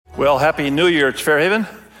Well, Happy New Year, Fairhaven.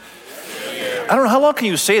 I don't know, how long can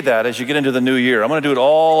you say that as you get into the new year? I'm going to do it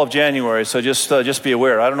all of January, so just be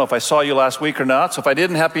aware. I don't know if I saw you last week or not, so if I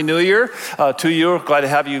didn't, Happy New Year to you. Glad to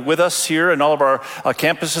have you with us here in all of our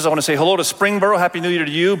campuses. I want to say hello to Springboro, Happy New Year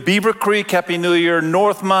to you. Beaver Creek, Happy New Year.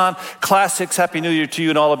 Northmont, Classics, Happy New Year to you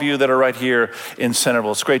and all of you that are right here in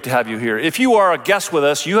Centerville. It's great to have you here. If you are a guest with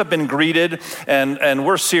us, you have been greeted, and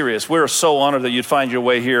we're serious. We're so honored that you'd find your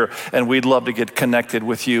way here, and we'd love to get connected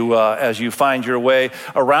with you as you find your way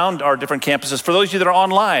around our different campuses. For those of you that are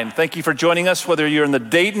online, thank you for joining us, whether you're in the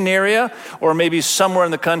Dayton area or maybe somewhere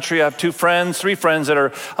in the country. I have three friends that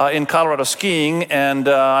are in Colorado skiing, and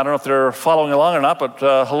I don't know if they're following along or not, but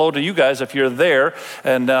hello to you guys if you're there,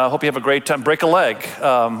 and hope you have a great time. Break a leg,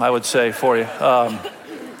 I would say, for you.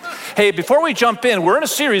 Hey, before we jump in, we're in a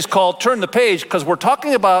series called Turn the Page because we're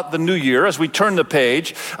talking about the new year as we turn the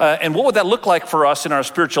page. And what would that look like for us in our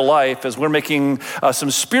spiritual life as we're making some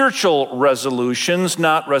spiritual resolutions,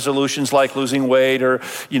 not resolutions like losing weight or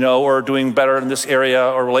doing better in this area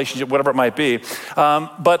or relationship, whatever it might be.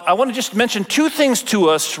 But I want to just mention two things to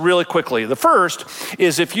us really quickly. The first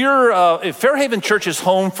is if Fairhaven Church is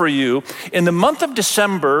home for you, in the month of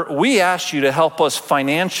December, we ask you to help us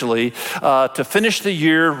financially to finish the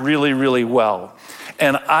year really well.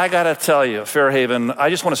 And I got to tell you, Fairhaven, I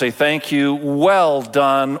just want to say thank you. Well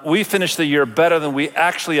done. We finished the year better than we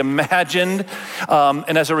actually imagined.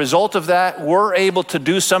 And as a result of that, we're able to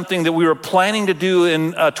do something that we were planning to do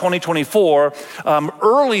in 2024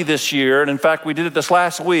 early this year. And in fact, we did it this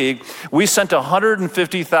last week. We sent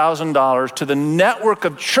 $150,000 to the network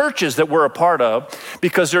of churches that we're a part of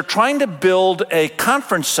because they're trying to build a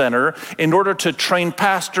conference center in order to train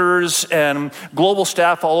pastors and global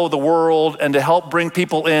staff all over the world and to help bring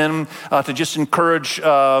people in to just encourage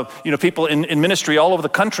people in ministry all over the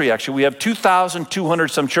country. Actually, we have 2,200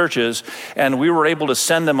 some churches, and we were able to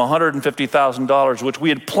send them $150,000, which we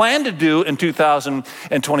had planned to do in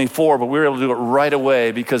 2024, but we were able to do it right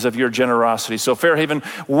away because of your generosity. So Fairhaven,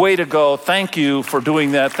 way to go. Thank you for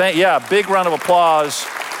doing that. Big round of applause.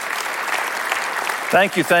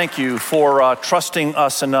 Thank you for trusting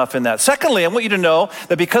us enough in that. Secondly, I want you to know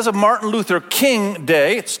that because of Martin Luther King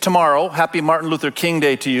Day, it's tomorrow, happy Martin Luther King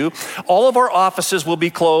Day to you, all of our offices will be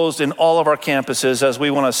closed in all of our campuses as we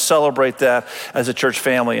want to celebrate that as a church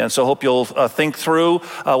family. And so I hope you'll think through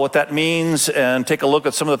what that means and take a look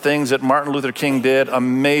at some of the things that Martin Luther King did.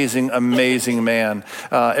 Amazing man.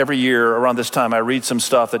 Every year around this time, I read some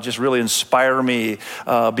stuff that just really inspire me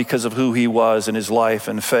because of who he was in his life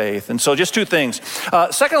and faith. And so just two things.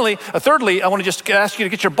 Thirdly, I want to just ask you to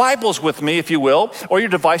get your Bibles with me, if you will, or your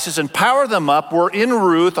devices, and power them up. We're in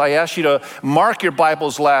Ruth. I asked you to mark your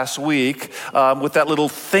Bibles last week with that little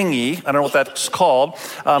thingy. I don't know what that's called.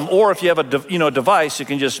 Or if you have a device, you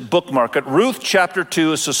can just bookmark it. Ruth chapter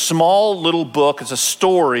 2 is a small little book. It's a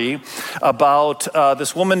story about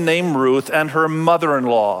this woman named Ruth and her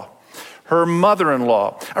mother-in-law. I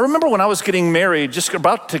remember when I was getting married, just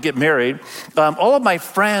about to get married, all of my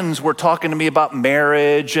friends were talking to me about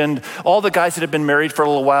marriage, and all the guys that had been married for a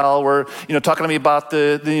little while were, talking to me about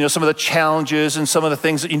some of the challenges and some of the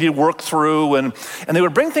things that you need to work through, and they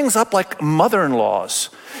would bring things up like mother-in-laws.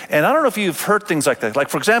 And I don't know if you've heard things like that. Like,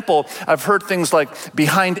 for example, I've heard things like,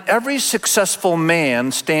 behind every successful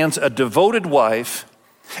man stands a devoted wife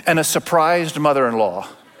and a surprised mother-in-law.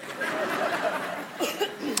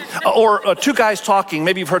 Or two guys talking,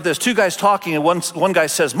 maybe you've heard this, two guys talking, and one guy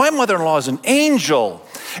says, my mother-in-law is an angel.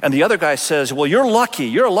 And the other guy says, well, you're lucky.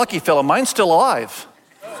 You're a lucky fellow. Mine's still alive.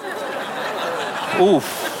 Oof.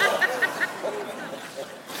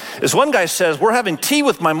 This one guy says, we're having tea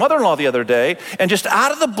with my mother-in-law the other day, and just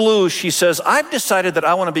out of the blue, she says, I've decided that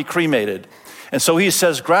I want to be cremated. And so he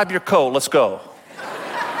says, grab your coat, let's go.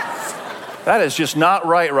 That is just not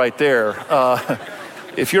right there.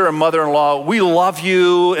 If you're a mother-in-law, we love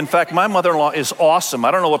you. In fact, my mother-in-law is awesome.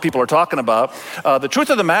 I don't know what people are talking about. The truth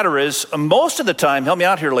of the matter is, most of the time, help me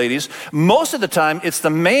out here, ladies, most of the time, it's the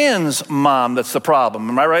man's mom that's the problem.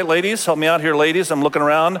 Am I right, ladies? Help me out here, ladies. I'm looking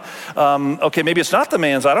around. Okay, maybe it's not the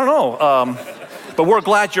man's. I don't know. But we're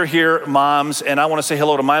glad you're here, moms, and I want to say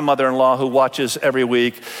hello to my mother-in-law who watches every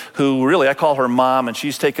week, who really, I call her mom, and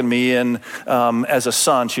she's taken me in as a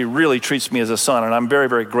son. She really treats me as a son, and I'm very,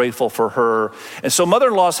 very grateful for her. And so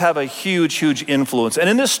mother-in-laws have a huge influence. And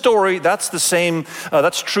in this story, that's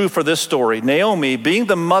true for this story. Naomi, being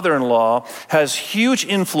the mother-in-law, has huge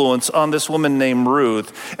influence on this woman named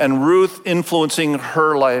Ruth, and Ruth influencing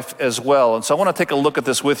her life as well. And so I want to take a look at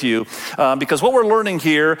this with you, because what we're learning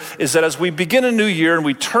here is that as we begin a new new year and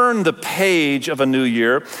we turn the page of a new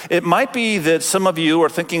year, it might be that some of you are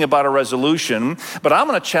thinking about a resolution, but I'm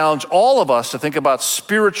going to challenge all of us to think about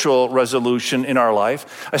spiritual resolution in our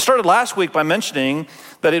life. I started last week by mentioning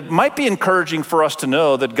that it might be encouraging for us to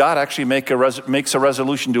know that God actually makes a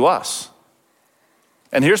resolution to us.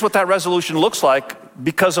 And here's what that resolution looks like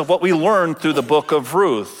because of what we learned through the book of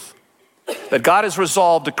Ruth. That God is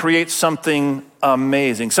resolved to create something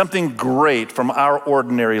amazing, something great from our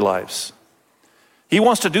ordinary lives. He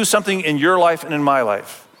wants to do something in your life and in my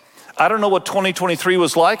life. I don't know what 2023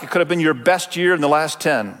 was like. It could have been your best year in the last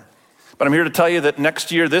 10. But I'm here to tell you that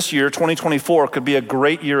next year, this year, 2024, could be a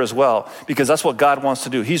great year as well, because that's what God wants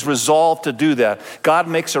to do. He's resolved to do that. God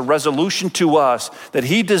makes a resolution to us that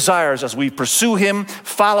he desires as we pursue him,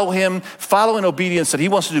 follow in obedience, that he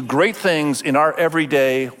wants to do great things in our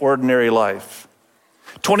everyday, ordinary life.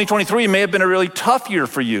 2023 may have been a really tough year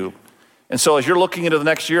for you. And so as you're looking into the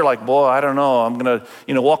next year, like, boy, I don't know, I'm going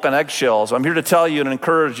to walk on eggshells. I'm here to tell you and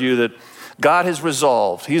encourage you that God has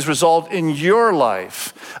resolved. He's resolved in your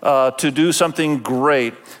life to do something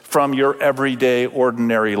great from your everyday,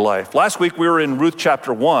 ordinary life. Last week, we were in Ruth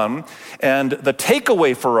chapter 1, and the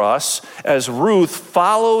takeaway for us as Ruth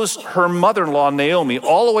follows her mother-in-law, Naomi,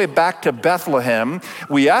 all the way back to Bethlehem,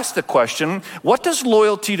 we asked the question, what does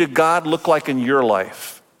loyalty to God look like in your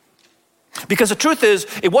life? Because the truth is,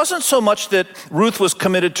 it wasn't so much that Ruth was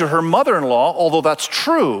committed to her mother-in-law, although that's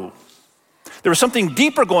true. There was something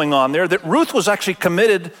deeper going on there, that Ruth was actually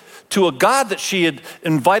committed to a God that she had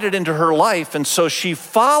invited into her life. And so she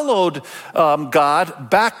followed God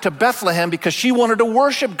back to Bethlehem because she wanted to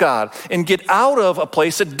worship God and get out of a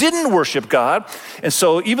place that didn't worship God. And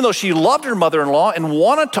so even though she loved her mother-in-law and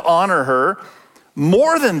wanted to honor her,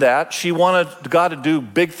 more than that, she wanted God to do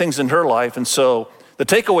big things in her life. And so the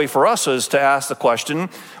takeaway for us is to ask the question,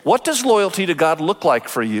 what does loyalty to God look like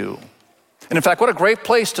for you? And in fact, what a great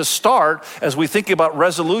place to start as we think about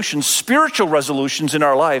resolutions, spiritual resolutions in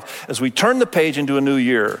our life, as we turn the page into a new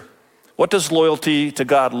year. What does loyalty to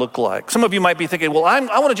God look like? Some of you might be thinking, well, I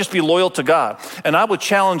want to just be loyal to God. And I would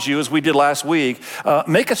challenge you, as we did last week,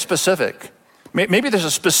 make it specific. Maybe there's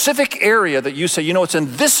a specific area that you say, it's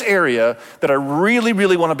in this area that I really,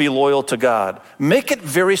 really want to be loyal to God. Make it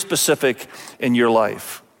very specific in your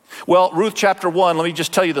life. Well, Ruth chapter 1, let me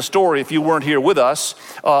just tell you the story if you weren't here with us,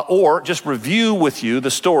 or just review with you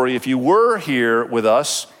the story if you were here with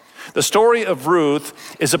us. The story of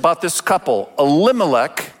Ruth is about this couple,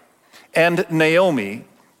 Elimelech and Naomi,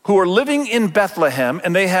 who are living in Bethlehem,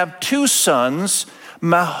 and they have two sons,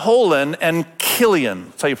 Mahlon and Chilion.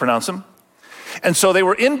 That's how you pronounce them. And so they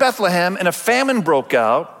were in Bethlehem, and a famine broke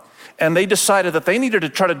out. And they decided that they needed to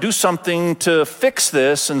try to do something to fix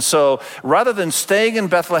this. And so rather than staying in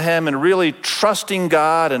Bethlehem and really trusting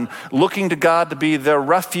God and looking to God to be their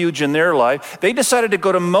refuge in their life, they decided to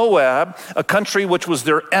go to Moab, a country which was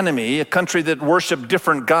their enemy, a country that worshiped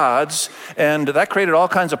different gods. And that created all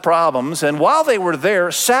kinds of problems. And while they were there,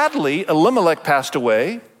 sadly, Elimelech passed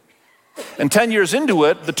away. And 10 years into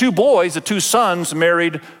it, the two sons,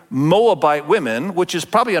 married Moabite women, which is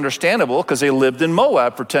probably understandable because they lived in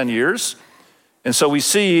Moab for 10 years. And so we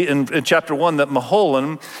see in chapter 1 that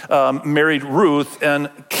Mahlon married Ruth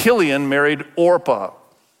and Chilion married Orpah.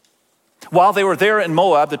 While they were there in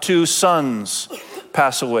Moab, the two sons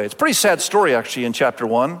pass away. It's a pretty sad story, actually, in chapter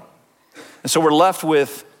 1. And so we're left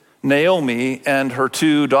with Naomi and her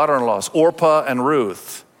two daughter-in-laws, Orpah and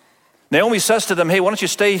Ruth. Naomi says to them, hey, why don't you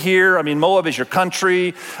stay here? Moab is your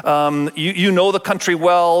country. You know the country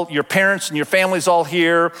well. Your parents and your family's all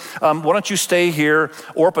here. Why don't you stay here?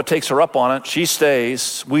 Orpah takes her up on it. She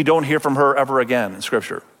stays. We don't hear from her ever again in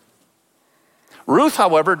Scripture. Ruth,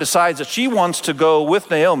 however, decides that she wants to go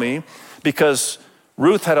with Naomi because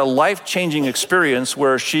Ruth had a life-changing experience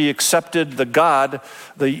where she accepted the God,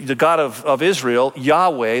 the God of Israel,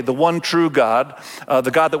 Yahweh, the one true God, the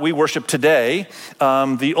God that we worship today,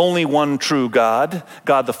 the only one true God,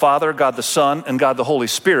 God the Father, God the Son, and God the Holy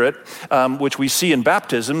Spirit, which we see in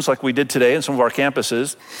baptisms like we did today in some of our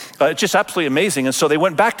campuses. It's just absolutely amazing. And so they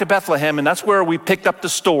went back to Bethlehem, and that's where we picked up the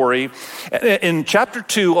story. In chapter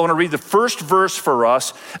 2, I want to read the first verse for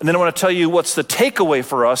us, and then I want to tell you what's the takeaway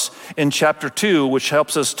for us in chapter 2, which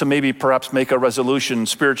helps us to maybe perhaps make a resolution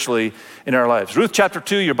spiritually in our lives. Ruth chapter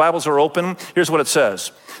 2, your Bibles are open. Here's what it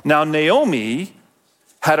says. Now Naomi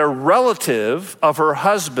had a relative of her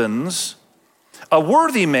husband's, a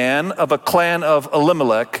worthy man of a clan of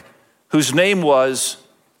Elimelech, whose name was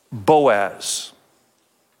Boaz.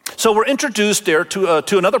 So we're introduced there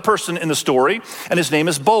to another person in the story, and his name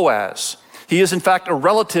is Boaz. He is, in fact, a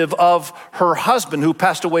relative of her husband who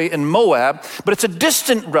passed away in Moab, but it's a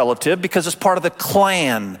distant relative because it's part of the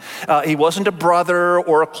clan. He wasn't a brother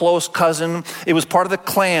or a close cousin. It was part of the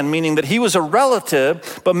clan, meaning that he was a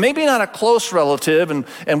relative, but maybe not a close relative,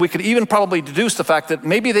 and we could even probably deduce the fact that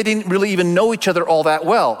maybe they didn't really even know each other all that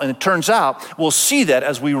well. And it turns out we'll see that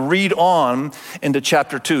as we read on into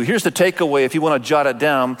chapter 2. Here's the takeaway if you want to jot it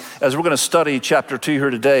down as we're going to study chapter 2 here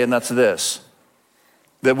today, and that's this.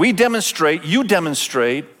 That we demonstrate, you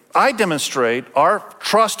demonstrate, I demonstrate our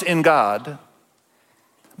trust in God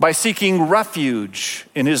by seeking refuge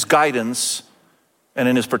in his guidance and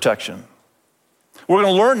in his protection. We're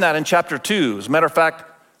going to learn that in chapter 2. As a matter of fact,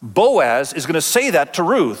 Boaz is going to say that to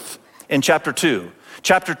Ruth in chapter 2.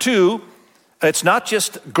 Chapter 2, it's not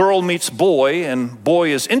just girl meets boy and boy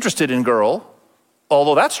is interested in girl,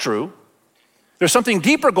 although that's true. There's something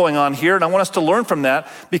deeper going on here, and I want us to learn from that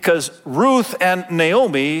because Ruth and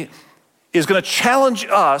Naomi is going to challenge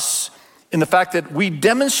us in the fact that we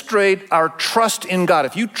demonstrate our trust in God.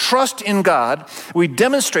 If you trust in God, we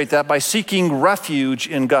demonstrate that by seeking refuge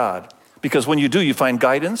in God. Because when you do, you find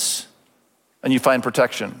guidance and you find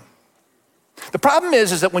protection. The problem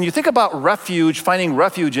is that when you think about refuge, finding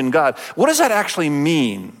refuge in God, what does that actually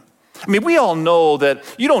mean? I mean, we all know that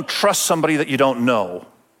you don't trust somebody that you don't know.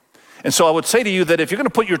 And so I would say to you that if you're going to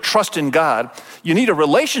put your trust in God, you need a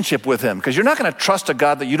relationship with him because you're not going to trust a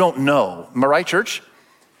God that you don't know. Am I right, church?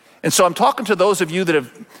 And so I'm talking to those of you that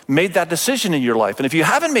have made that decision in your life. And if you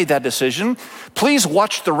haven't made that decision, please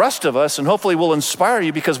watch the rest of us and hopefully we'll inspire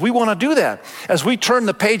you because we want to do that. As we turn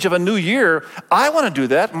the page of a new year, I want to do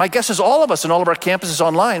that. My guess is all of us and all of our campuses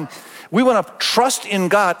online, we want to trust in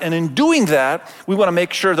God. And in doing that, we want to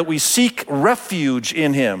make sure that we seek refuge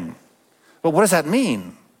in him. But what does that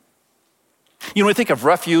mean? You know, when you think of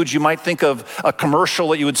refuge, you might think of a commercial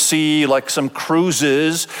that you would see, like some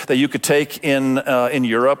cruises that you could take in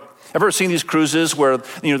Europe. Ever seen these cruises where,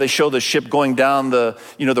 they show the ship going down the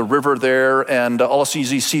river there, and all of a sudden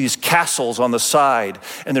you see these castles on the side,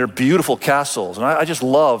 and they're beautiful castles. And I just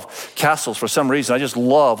love castles for some reason. I just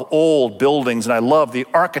love old buildings, and I love the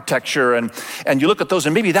architecture. And you look at those,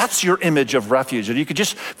 and maybe that's your image of refuge. And you could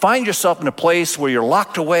just find yourself in a place where you're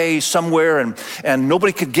locked away somewhere, and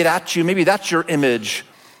nobody could get at you. Maybe that's your image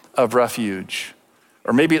of refuge.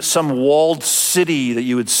 Or maybe it's some walled city that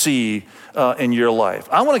you would see in your life.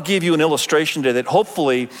 I want to give you an illustration today that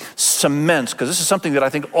hopefully cements, because this is something that I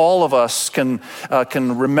think all of us can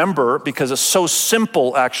remember because it's so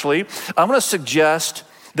simple, actually. I'm going to suggest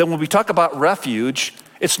that when we talk about refuge,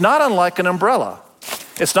 it's not unlike an umbrella.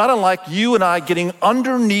 It's not unlike you and I getting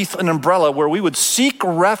underneath an umbrella where we would seek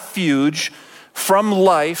refuge from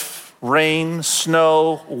life, rain,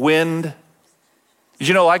 snow, wind. As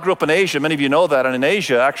you know, I grew up in Asia. Many of you know that. And in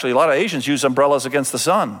Asia, actually, a lot of Asians use umbrellas against the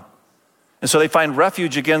sun. And so they find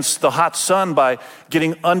refuge against the hot sun by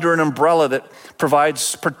getting under an umbrella that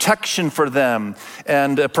provides protection for them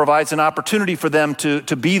and provides an opportunity for them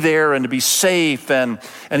to be there and to be safe and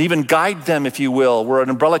even guide them, if you will, where an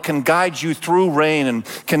umbrella can guide you through rain and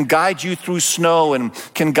can guide you through snow and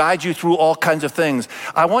can guide you through all kinds of things.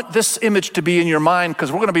 I want this image to be in your mind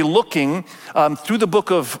because we're going to be looking through the book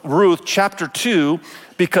of Ruth, chapter 2,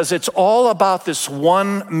 because it's all about this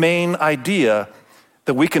one main idea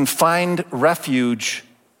that we can find refuge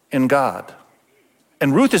in God.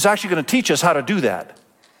 And Ruth is actually going to teach us how to do that.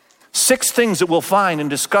 6 things that we'll find and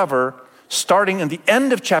discover starting in the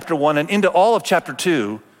end of chapter 1 and into all of chapter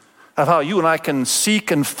 2 of how you and I can seek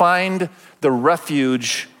and find the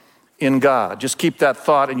refuge in God. Just keep that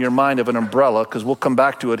thought in your mind of an umbrella because we'll come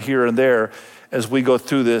back to it here and there as we go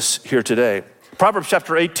through this here today. Proverbs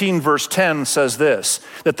chapter 18 verse 10 says this,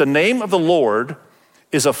 that the name of the Lord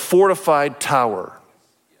is a fortified tower.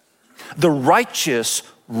 The righteous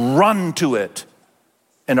run to it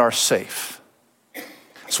and are safe.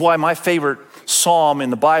 That's why my favorite psalm in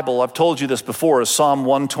the Bible, I've told you this before, is Psalm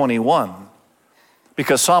 121.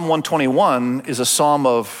 Because Psalm 121 is a psalm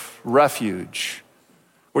of refuge,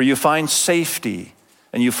 where you find safety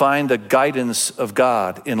and you find the guidance of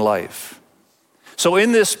God in life. So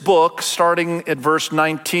in this book, starting at verse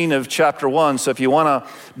 19 of chapter 1, so if you want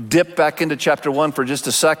to dip back into chapter 1 for just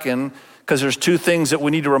a second, because there's 2 things that we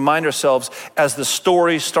need to remind ourselves as the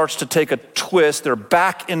story starts to take a twist. They're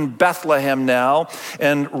back in Bethlehem now,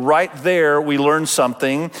 and right there we learn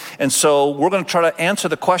something. And so we're going to try to answer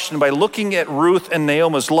the question by looking at Ruth and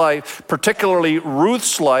Naomi's life, particularly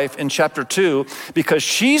Ruth's life in chapter 2, because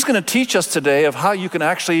she's going to teach us today of how you can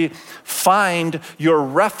actually find your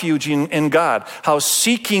refuge in God, how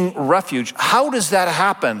seeking refuge, how does that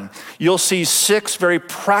happen? You'll see 6 very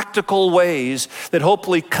practical ways that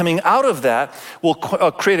hopefully coming out of of that will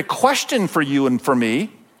create a question for you and for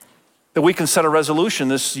me that we can set a resolution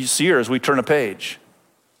this year as we turn a page.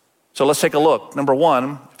 So let's take a look. Number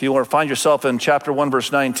one, if you want to find yourself in chapter 1,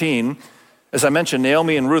 verse 19, as I mentioned,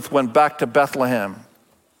 Naomi and Ruth went back to Bethlehem.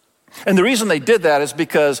 And the reason they did that is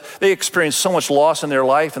because they experienced so much loss in their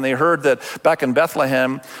life, and they heard that back in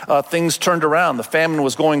Bethlehem, things turned around. The famine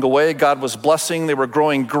was going away. God was blessing. They were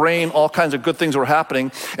growing grain. All kinds of good things were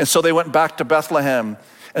happening. And so they went back to Bethlehem.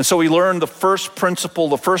 And so we learned the first principle,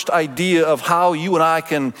 the first idea of how you and I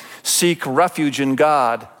can seek refuge in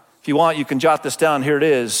God. If you want, you can jot this down. Here it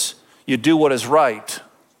is. You do what is right,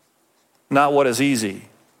 not what is easy.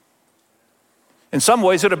 In some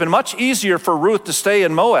ways, it would have been much easier for Ruth to stay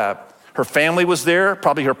in Moab. Her family was there.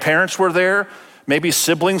 Probably her parents were there. Maybe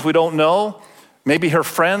siblings, we don't know. Maybe her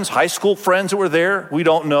friends, high school friends that were there, we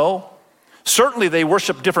don't know. Certainly they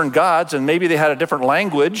worshiped different gods, and maybe they had a different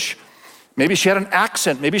language. Maybe she had an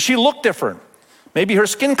accent. Maybe she looked different. Maybe her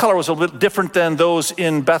skin color was a little bit different than those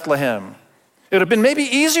in Bethlehem. It would have been maybe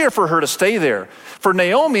easier for her to stay there. For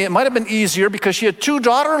Naomi, it might have been easier because she had two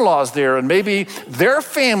daughter-in-laws there, and maybe their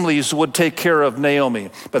families would take care of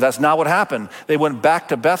Naomi. But that's not what happened. They went back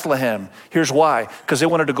to Bethlehem. Here's why. Because they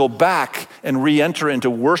wanted to go back and re-enter into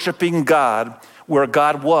worshiping God where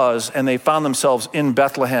God was, and they found themselves in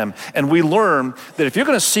Bethlehem. And we learn that if you're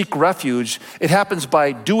going to seek refuge, it happens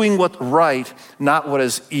by doing what's right, not what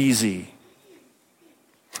is easy.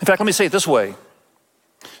 In fact, let me say it this way.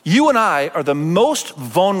 You and I are the most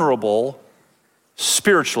vulnerable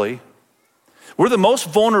spiritually. We're the most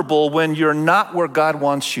vulnerable when you're not where God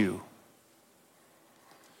wants you.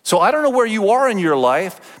 So I don't know where you are in your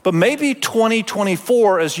life, but maybe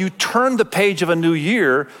 2024, as you turn the page of a new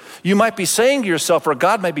year, you might be saying to yourself, or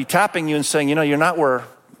God might be tapping you and saying, you're not where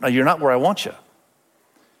I want you.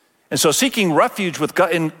 And so seeking refuge with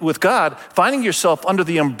God, finding yourself under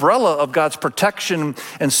the umbrella of God's protection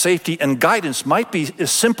and safety and guidance might be as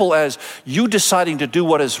simple as you deciding to do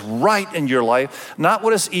what is right in your life, not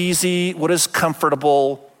what is easy, what is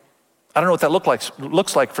comfortable. I don't know what that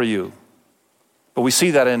looks like for you, but we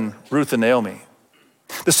see that in Ruth and Naomi.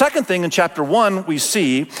 The second thing in chapter 1 we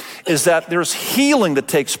see is that there's healing that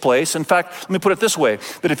takes place. In fact, let me put it this way,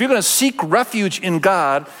 that if you're going to seek refuge in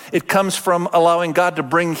God, it comes from allowing God to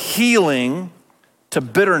bring healing to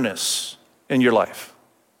bitterness in your life.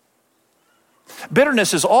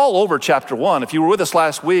 Bitterness is all over chapter 1. If you were with us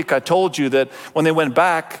last week, I told you that when they went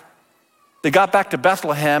back, they got back to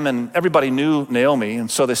Bethlehem and everybody knew Naomi.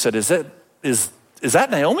 And so they said, is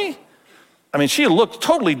that Naomi? I mean, she looked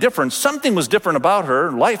totally different. Something was different about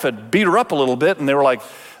her. Life had beat her up a little bit. And they were like,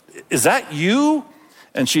 is that you?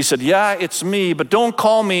 And she said, yeah, it's me. But don't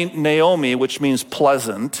call me Naomi, which means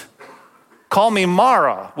pleasant. Call me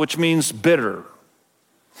Mara, which means bitter.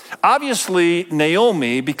 Obviously,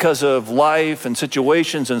 Naomi, because of life and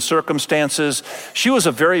situations and circumstances, she was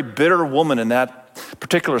a very bitter woman in that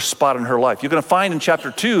particular spot in her life. You're going to find in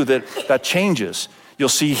chapter 2 that changes. You'll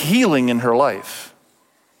see healing in her life.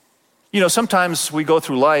 Sometimes we go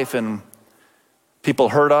through life and people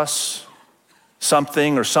hurt us,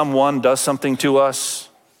 something or someone does something to us,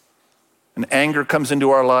 and anger comes into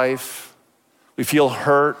our life. We feel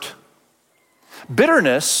hurt.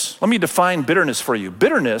 Bitterness, let me define bitterness for you.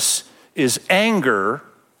 Bitterness is anger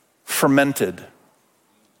fermented.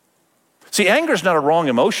 See, anger is not a wrong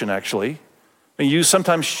emotion, actually. I mean, you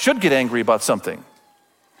sometimes should get angry about something.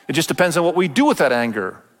 It just depends on what we do with that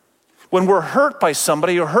anger. When we're hurt by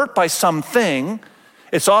somebody or hurt by something,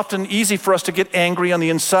 it's often easy for us to get angry on the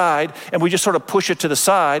inside and we just sort of push it to the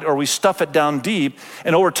side or we stuff it down deep,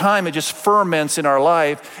 and over time it just ferments in our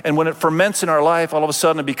life, and when it ferments in our life, all of a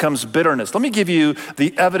sudden it becomes bitterness. Let me give you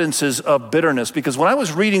the evidences of bitterness, because when I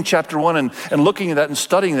was reading chapter 1 and looking at that and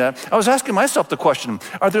studying that, I was asking myself the question,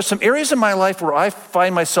 are there some areas in my life where I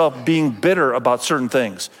find myself being bitter about certain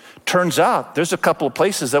things? Turns out there's a couple of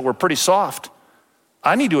places that were pretty soft.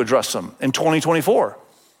 I need to address them in 2024.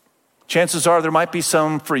 Chances are there might be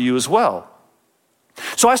some for you as well.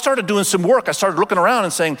 So I started doing some work. I started looking around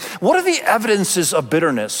and saying, what are the evidences of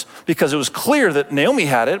bitterness? Because it was clear that Naomi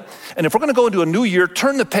had it. And if we're going to go into a new year,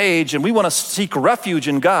 turn the page, and we want to seek refuge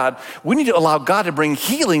in God, we need to allow God to bring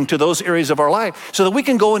healing to those areas of our life so that we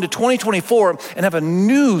can go into 2024 and have a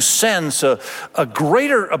new sense, a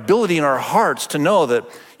greater ability in our hearts to know that,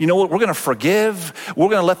 you know what, we're going to forgive. We're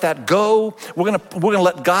going to let that go. We're going to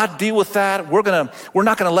let God deal with that. We're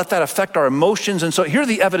not going to let that affect our emotions. And so here are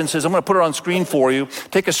the evidences. I'm going to put it on screen for you.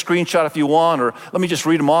 Take a screenshot if you want, or let me just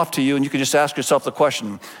read them off to you, and you can just ask yourself the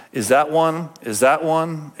question, is that one? Is that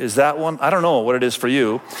one? Is that one? I don't know what it is for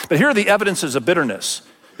you, but here are the evidences of bitterness.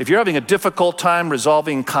 If you're having a difficult time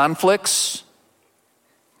resolving conflicts,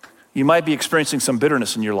 you might be experiencing some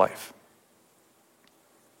bitterness in your life.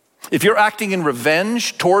 If you're acting in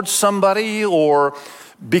revenge towards somebody or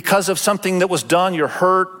because of something that was done, you're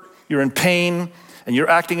hurt, you're in pain, and you're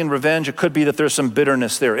acting in revenge, it could be that there's some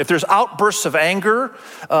bitterness there. If there's outbursts of anger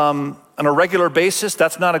on a regular basis,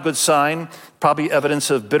 that's not a good sign, probably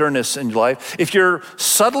evidence of bitterness in your life. If you're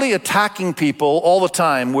subtly attacking people all the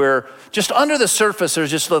time, where just under the surface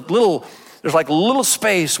there's just there's like a little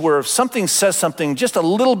space where if something says something just a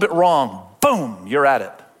little bit wrong, boom, you're at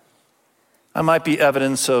it. That might be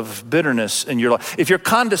evidence of bitterness in your life. If you're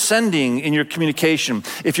condescending in your communication,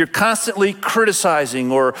 if you're constantly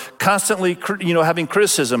criticizing or constantly, having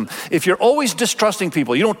criticism, if you're always distrusting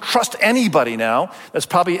people, you don't trust anybody now, that's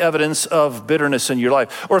probably evidence of bitterness in your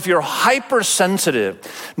life. Or if you're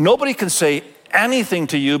hypersensitive, nobody can say anything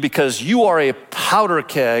to you because you are a powder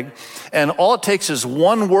keg, and all it takes is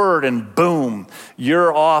one word and boom,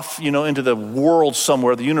 you're off, into the world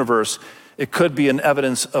somewhere, the universe. It could be an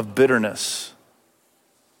evidence of bitterness.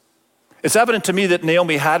 It's evident to me that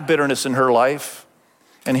Naomi had bitterness in her life,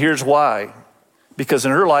 and here's why. Because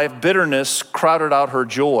in her life, bitterness crowded out her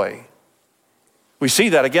joy. We see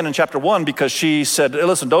that again in chapter 1 because she said, hey,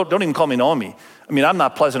 listen, don't even call me Naomi. I'm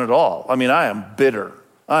not pleasant at all. I am bitter.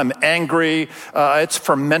 I'm angry. It's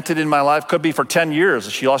fermented in my life. Could be for 10 years.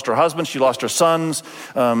 She lost her husband. She lost her sons.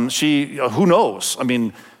 Who knows?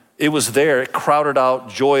 It was there. It crowded out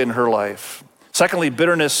joy in her life. Secondly,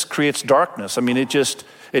 bitterness creates darkness.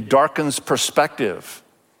 It darkens perspective.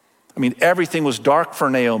 Everything was dark for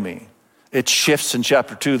Naomi. It shifts in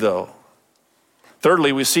chapter 2, though.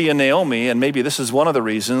 Thirdly, we see in Naomi, and maybe this is one of the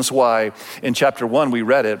reasons why in chapter 1 we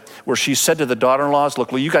read it, where she said to the daughter-in-laws,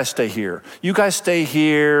 look, you guys stay here. You guys stay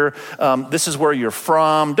here. This is where you're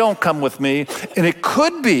from. Don't come with me. And it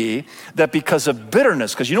could be that because of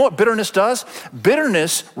bitterness, because you know what bitterness does?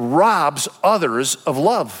 Bitterness robs others of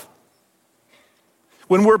love.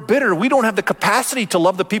 When we're bitter, we don't have the capacity to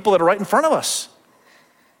love the people that are right in front of us.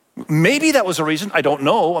 Maybe that was a reason, I don't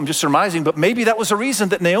know, I'm just surmising, but maybe that was a reason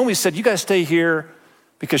that Naomi said, you guys stay here,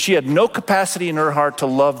 because she had no capacity in her heart to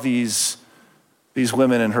love these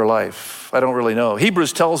women in her life. I don't really know.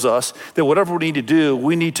 Hebrews tells us that whatever we need to do,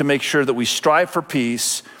 we need to make sure that we strive for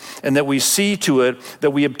peace and that we see to it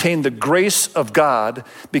that we obtain the grace of God,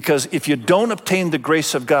 because if you don't obtain the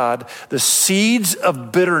grace of God, the seeds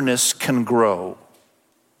of bitterness can grow.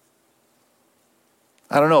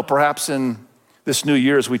 I don't know, perhaps in this new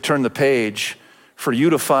year, as we turn the page, for you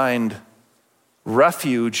to find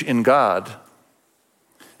refuge in God,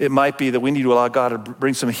 it might be that we need to allow God to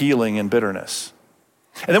bring some healing in bitterness.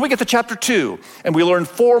 And then we get to chapter 2, and we learn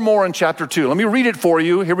 4 more in chapter 2. Let me read it for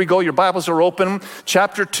you. Here we go. Your Bibles are open.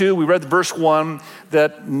 Chapter 2, we read verse 1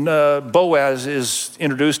 that Boaz is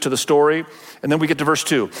introduced to the story. And then we get to verse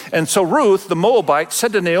 2. And so Ruth, the Moabite,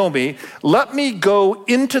 said to Naomi, let me go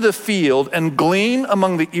into the field and glean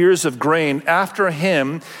among the ears of grain after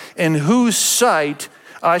him in whose sight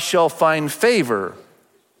I shall find favor.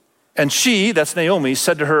 And she, that's Naomi,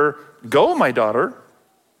 said to her, go, my daughter.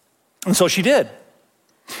 And so she did.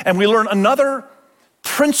 And we learn another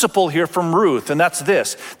principle here from Ruth, and that's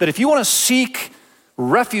this, that if you want to seek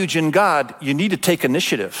refuge in God, you need to take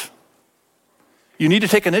initiative. You need to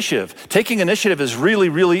take initiative. Taking initiative is really,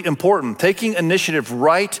 really important. Taking initiative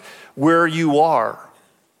right where you are.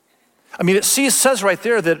 It says right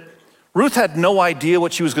there that Ruth had no idea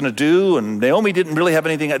what she was going to do, and Naomi didn't really have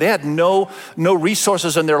anything. They had no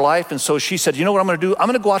resources in their life, and so she said, you know what I'm going to do? I'm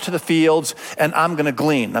going to go out to the fields, and I'm going to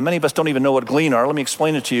glean. Now, many of us don't even know what glean are. Let me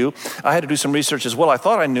explain it to you. I had to do some research as well. I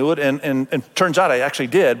thought I knew it, and turns out I actually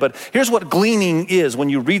did. But here's what gleaning is when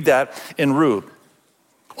you read that in Ruth.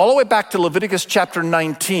 All the way back to Leviticus chapter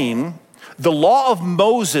 19, the law of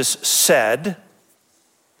Moses said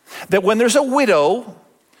that when there's a widow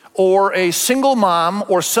or a single mom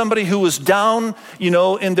or somebody who is down,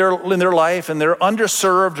 in their life and they're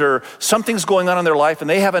underserved or something's going on in their life and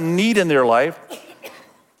they have a need in their life,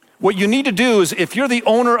 what you need to do is, if you're the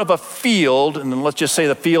owner of a field, and then let's just say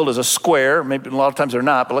the field is a square, maybe a lot of times they're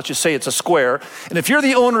not, but let's just say it's a square, and if you're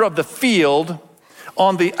the owner of the field,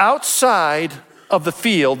 on the outside of the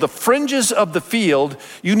field, the fringes of the field,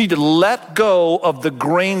 you need to let go of the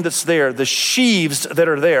grain that's there, the sheaves that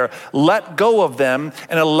are there. Let go of them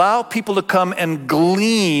and allow people to come and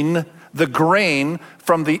glean the grain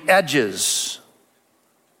from the edges,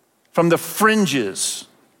 from the fringes.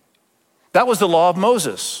 That was the law of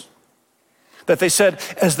Moses. That they said,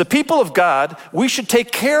 as the people of God, we should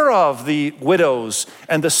take care of the widows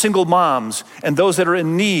and the single moms and those that are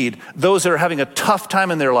in need, those that are having a tough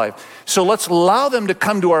time in their life. So let's allow them to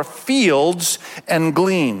come to our fields and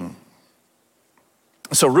glean.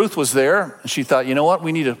 So Ruth was there, and she thought, you know what,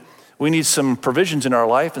 we need to We need some provisions in our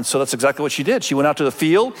life, and so that's exactly what she did. She went out to the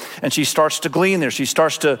field, and she starts to glean there. She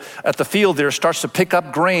starts to, at the field there, starts to pick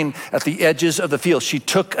up grain at the edges of the field. She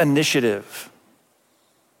took initiative.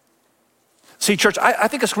 See, church, I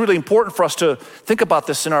think it's really important for us to think about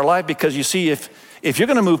this in our life, because you see, if you're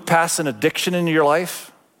going to move past an addiction in your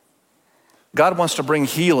life, God wants to bring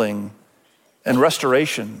healing and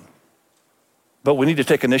restoration, but we need to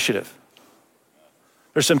take initiative.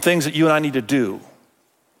 There's some things that you and I need to do.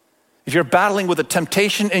 If you're battling with a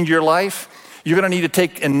temptation in your life, you're going to need to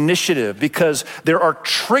take initiative, because there are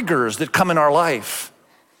triggers that come in our life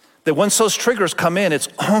that once those triggers come in, it's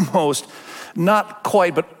almost, not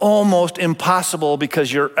quite, but almost impossible,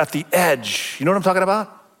 because you're at the edge. You know what I'm talking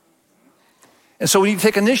about? And so we need to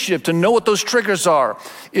take initiative to know what those triggers are.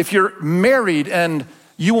 If you're married and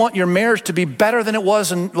you want your marriage to be better than it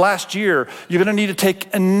was in last year, you're going to need to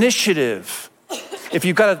take initiative. If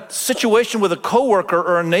you've got a situation with a coworker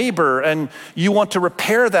or a neighbor and you want to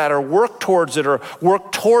repair that or work towards it or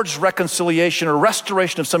work towards reconciliation or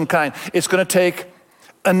restoration of some kind, it's going to take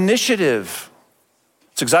initiative.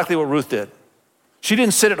 It's exactly what Ruth did. She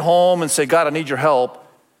didn't sit at home and say, God, I need your help.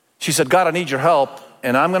 She said, God, I need your help,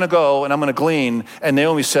 and I'm going to go and I'm going to glean. And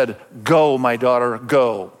Naomi said, go, my daughter,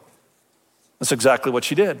 go. That's exactly what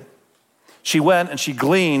she did. She went and she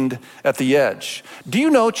gleaned at the edge. Do you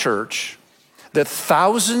know, church, that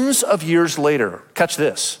thousands of years later, catch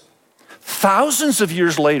this, thousands of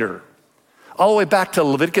years later, all the way back to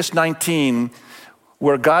Leviticus 19,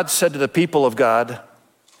 where God said to the people of God,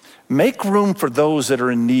 make room for those that are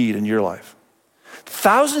in need in your life.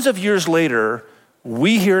 Thousands of years later,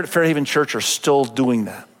 we here at Fairhaven Church are still doing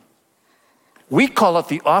that. We call it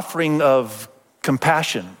the offering of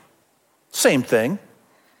compassion. Same thing.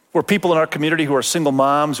 Where people in our community who are single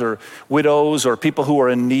moms or widows or people who are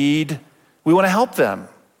in need, we want to help them.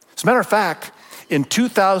 As a matter of fact, in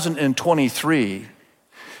 2023,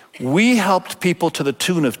 we helped people to the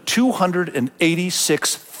tune of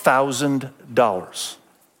 $286,000.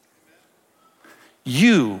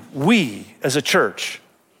 We as a church,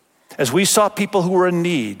 as we saw people who were in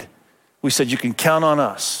need, we said, you can count on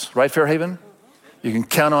us. Right, Fairhaven? You can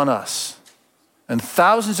count on us. And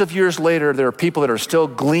thousands of years later, there are people that are still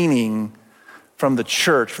gleaning from the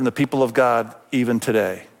church, from the people of God, even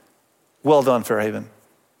today. Well done, Fairhaven.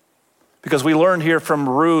 Because we learned here from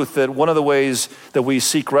Ruth that one of the ways that we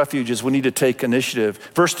seek refuge is we need to take initiative.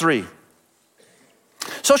 Verse 3.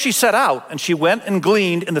 So she set out and she went and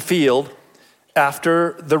gleaned in the field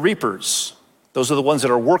after the reapers. Those are the ones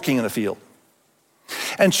that are working in the field.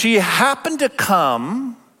 And she happened to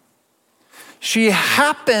come.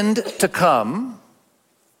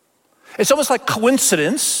 It's almost like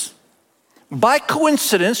coincidence. By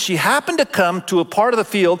coincidence, she happened to come to a part of the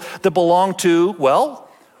field that belonged to, well,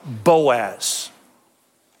 Boaz,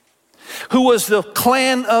 who was the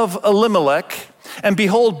clan of Elimelech. And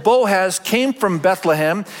behold, Boaz came from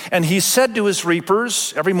Bethlehem, and he said to his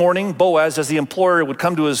reapers, every morning, Boaz, as the employer, would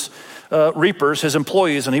come to his reapers, his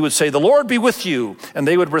employees, and he would say, the Lord be with you. And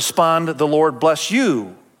they would respond, the Lord bless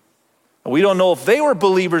you. We don't know if they were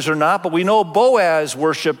believers or not, but we know Boaz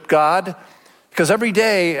worshiped God, because every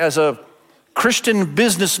day as a Christian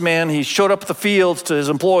businessman, he showed up at the fields to his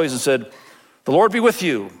employees and said, the Lord be with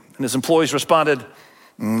you. And his employees responded,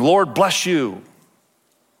 Lord bless you.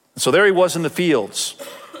 And so there he was in the fields.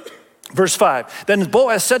 Verse 5, then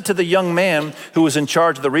Boaz said to the young man who was in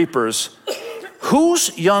charge of the reapers,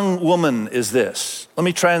 whose young woman is this? Let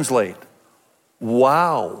me translate.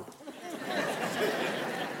 Wow.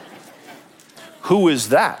 Who is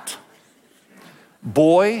that?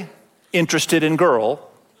 Boy interested in girl,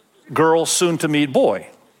 girl soon to meet boy.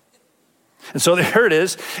 And so there it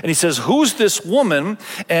is. And he says, who's this woman?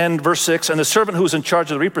 And verse 6, and the servant who was in charge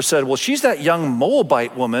of the reaper said, well, she's that young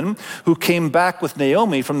Moabite woman who came back with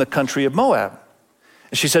Naomi from the country of Moab.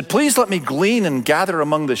 And she said, please let me glean and gather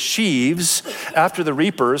among the sheaves after the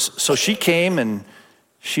reapers. So she came, and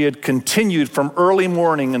she had continued from early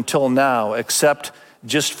morning until now, except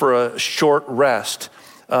just for a short rest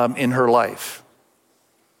in her life.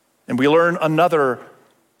 And we learn another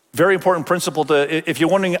very important principle if you're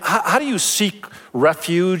wondering, how do you seek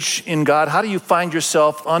refuge in God? How do you find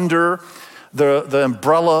yourself under the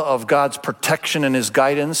umbrella of God's protection and his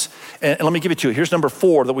guidance? And let me give it to you. Here's number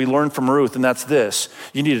 4 that we learned from Ruth, and that's this.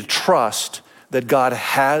 You need to trust that God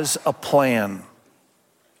has a plan.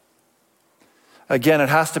 Again, it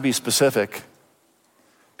has to be specific.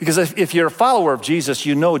 Because if you're a follower of Jesus,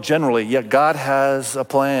 you know generally, yeah, God has a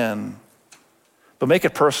plan. But make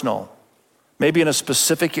it personal. Maybe in a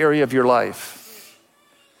specific area of your life.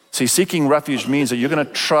 See, seeking refuge means that you're going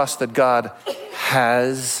to trust that God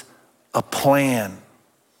has a plan.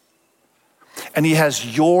 And he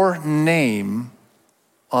has your name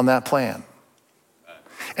on that plan.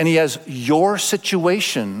 And he has your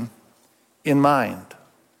situation in mind.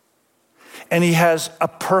 And he has a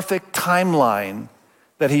perfect timeline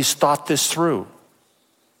that he's thought this through.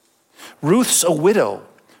 Ruth's a widow.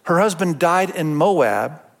 Her husband died in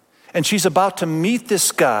Moab, and she's about to meet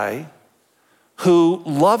this guy who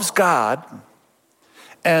loves God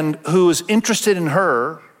and who is interested in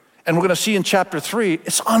her. And we're going to see in chapter 3,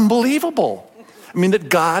 it's unbelievable. I mean, that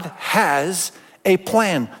God has a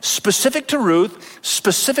plan specific to Ruth,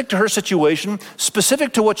 specific to her situation,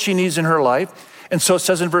 specific to what she needs in her life. And so it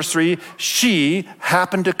says in verse 3, she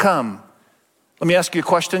happened to come. Let me ask you a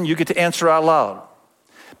question. You get to answer out loud.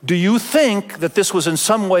 Do you think that this was in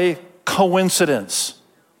some way coincidence?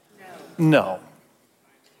 No.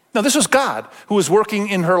 No, this was God who was working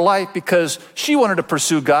in her life because she wanted to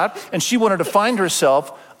pursue God and she wanted to find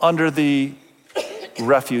herself under the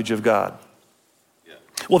refuge of God.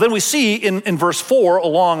 Well, then we see in verse 4,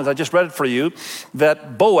 along as I just read it for you,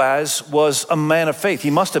 that Boaz was a man of faith.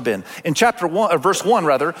 He must have been. In verse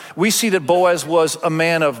 1, we see that Boaz was a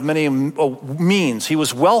man of many means. He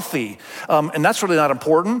was wealthy, and that's really not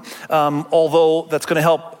important, although that's going to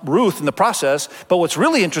help Ruth in the process. But what's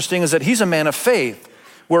really interesting is that he's a man of faith,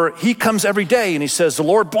 where he comes every day and he says, the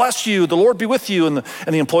Lord bless you, the Lord be with you. And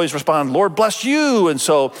the employees respond, Lord bless you. And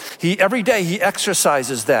so every day he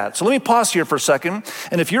exercises that. So let me pause here for a second.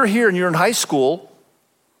 And if you're here and you're in high school,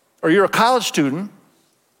 or you're a college student,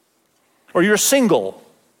 or you're single,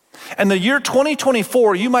 and the year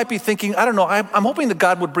 2024, you might be thinking, I don't know, I'm hoping that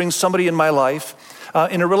God would bring somebody in my life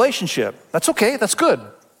in a relationship. That's okay, that's good.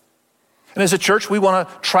 And as a church, we want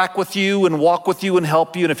to track with you and walk with you and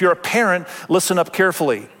help you. And if you're a parent, listen up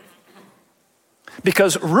carefully.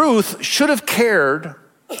 Because Ruth should have cared,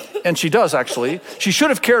 and she does actually, she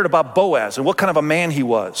should have cared about Boaz and what kind of a man he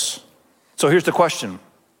was. So here's the question.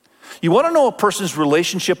 You want to know a person's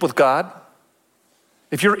relationship with God?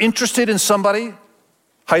 If you're interested in somebody,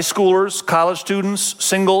 high schoolers, college students,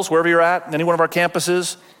 singles, wherever you're at, any one of our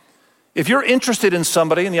campuses, if you're interested in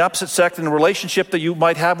somebody in the opposite sex, in a relationship that you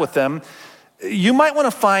might have with them, you might want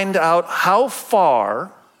to find out how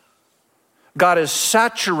far God is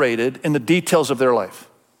saturated in the details of their life.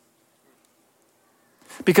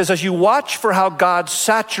 Because as you watch for how God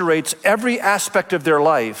saturates every aspect of their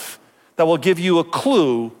life, that will give you a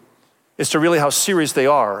clue as to really how serious they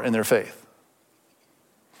are in their faith.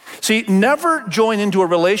 See, never join into a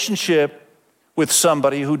relationship with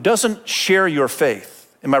somebody who doesn't share your faith.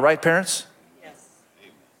 Am I right, parents? Yes.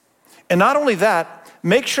 And not only that,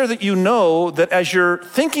 make sure that you know that as you're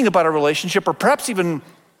thinking about a relationship, or perhaps you're even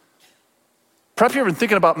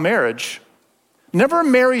thinking about marriage, never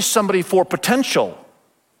marry somebody for potential.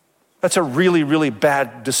 That's a really, really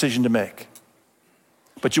bad decision to make.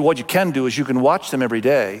 But what you can do is you can watch them every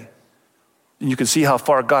day, and you can see how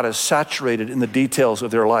far God is saturated in the details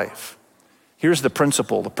of their life. Here's the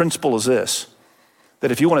principle. The principle is this,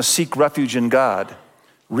 that if you want to seek refuge in God,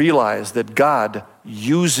 realize that God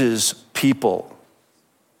uses people.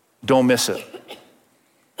 Don't miss it.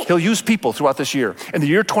 He'll use people throughout this year. In the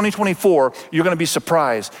year 2024, you're going to be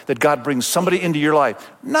surprised that God brings somebody into your life.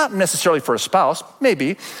 Not necessarily for a spouse,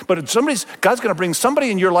 maybe, but God's going to bring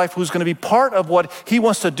somebody in your life who's going to be part of what he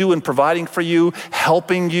wants to do in providing for you,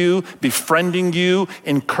 helping you, befriending you,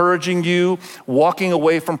 encouraging you, walking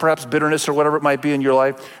away from perhaps bitterness or whatever it might be in your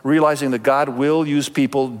life, realizing that God will use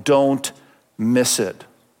people. Don't miss it.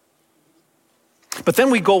 But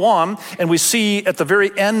then we go on and we see at the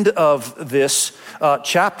very end of this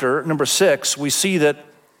chapter, number 6, we see that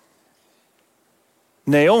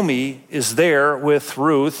Naomi is there with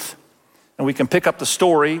Ruth, and we can pick up the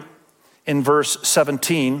story in verse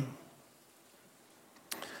 17.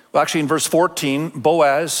 Well, actually in verse 14,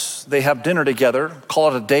 Boaz, they have dinner together,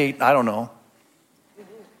 call it a date, I don't know.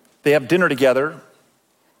 They have dinner together,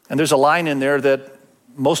 and there's a line in there that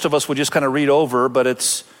most of us would just kind of read over, but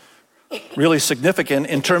it's really significant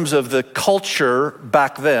in terms of the culture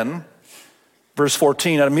back then. Verse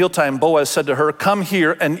 14, at a mealtime, Boaz said to her, come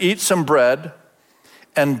here and eat some bread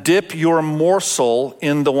and dip your morsel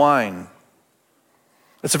in the wine.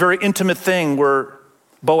 It's a very intimate thing where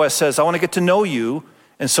Boaz says, I want to get to know you,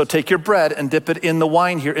 and so take your bread and dip it in the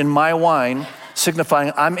wine here, in my wine,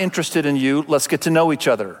 signifying I'm interested in you, let's get to know each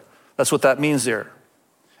other. That's what that means there.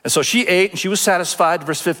 And so she ate and she was satisfied.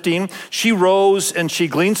 Verse 15, she rose and she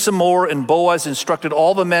gleaned some more, and Boaz instructed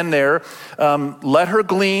all the men there, let her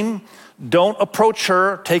glean, don't approach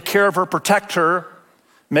her, take care of her, protect her,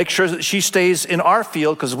 make sure that she stays in our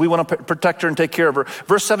field because we want to protect her and take care of her.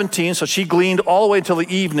 Verse 17, so she gleaned all the way until the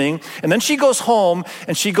evening, and then she goes home,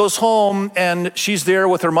 and she's there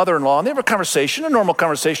with her mother-in-law, and they have a conversation, a normal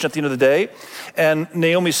conversation at the end of the day, and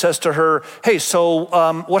Naomi says to her, hey,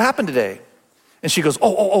 so what happened today? And she goes,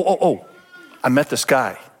 oh, I met this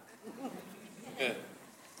guy.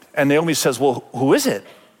 And Naomi says, well, who is it?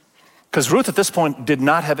 Because Ruth at this point did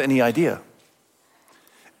not have any idea.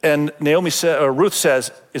 And Ruth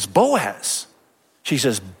says, it's Boaz. She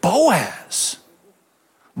says, Boaz.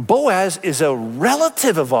 Boaz is a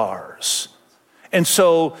relative of ours. And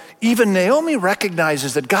so even Naomi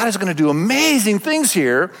recognizes that God is going to do amazing things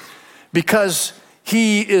here because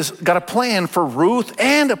he is got a plan for Ruth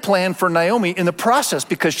and a plan for Naomi in the process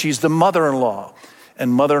because she's the mother-in-law.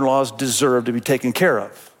 And mother-in-laws deserve to be taken care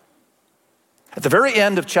of. At the very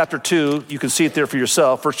end of chapter 2, you can see it there for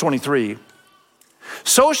yourself, verse 23.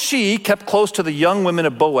 So she kept close to the young women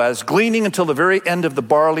of Boaz, gleaning until the very end of the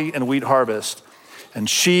barley and wheat harvest. And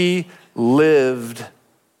she lived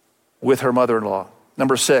with her mother-in-law.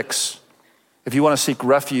 Number 6, if you want to seek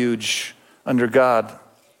refuge under God,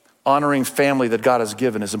 honoring family that God has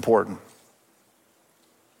given is important.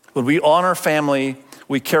 When we honor family,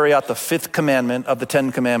 we carry out the 5th commandment of the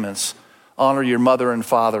 10 commandments. Honor your mother and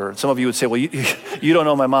father. Some of you would say, well, you don't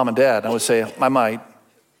know my mom and dad. I would say, I might.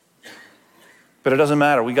 But it doesn't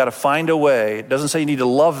matter. We got to find a way. It doesn't say you need to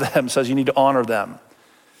love them. It says you need to honor them.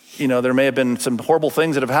 You know, there may have been some horrible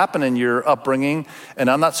things that have happened in your upbringing, and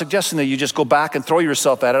I'm not suggesting that you just go back and throw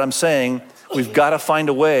yourself at it. I'm saying we've got to find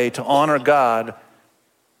a way to honor God,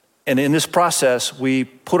 and in this process, we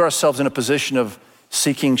put ourselves in a position of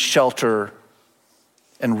seeking shelter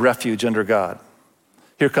and refuge under God.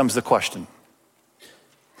 Here comes the question.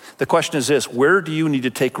 The question is this: where do you need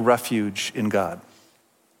to take refuge in God?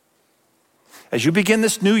 As you begin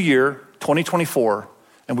this new year, 2024,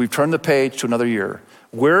 and we've turned the page to another year,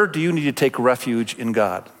 where do you need to take refuge in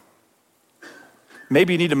God?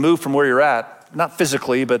 Maybe you need to move from where you're at, not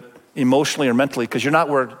physically, but emotionally or mentally, because you're not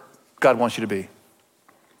where God wants you to be.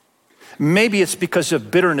 Maybe it's because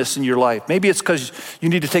of bitterness in your life. Maybe it's because you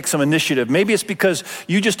need to take some initiative. Maybe it's because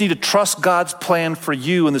you just need to trust God's plan for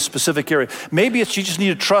you in this specific area. Maybe it's you just need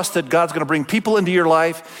to trust that God's going to bring people into your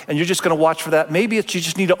life and you're just going to watch for that. Maybe it's you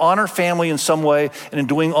just need to honor family in some way. And in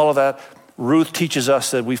doing all of that, Ruth teaches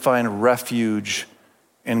us that we find refuge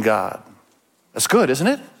in God. That's good, isn't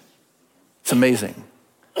it? It's amazing.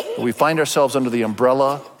 We find ourselves under the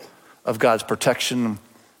umbrella of God's protection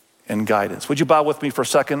and guidance. Would you bow with me for a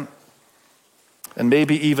second? And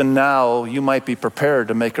maybe even now you might be prepared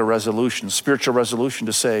to make a resolution, spiritual resolution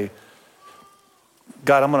to say,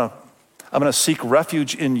 God, I'm going to seek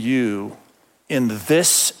refuge in you in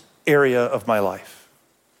this area of my life.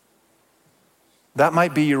 That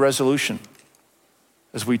might be your resolution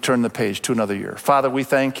as we turn the page to another year. Father, we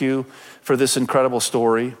thank you for this incredible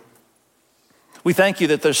story. We thank you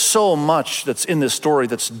that there's so much that's in this story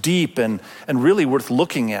that's deep and really worth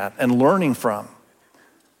looking at and learning from.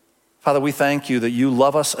 Father, we thank you that you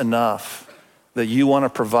love us enough that you want to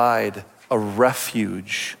provide a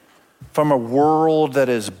refuge from a world that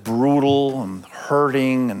is brutal and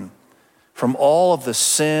hurting, and from all of the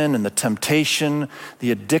sin and the temptation, the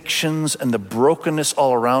addictions and the brokenness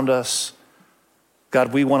all around us.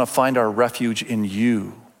 God, we want to find our refuge in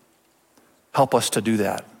you. Help us to do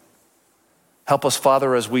that. Help us,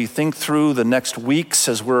 Father, as we think through the next weeks,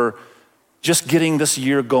 as we're just getting this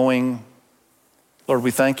year going. Lord,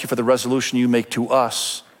 we thank you for the resolution you make to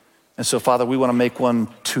us. And so, Father, we want to make one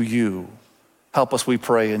to you. Help us, we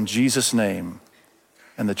pray, in Jesus' name.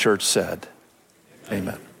 And the church said,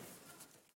 amen.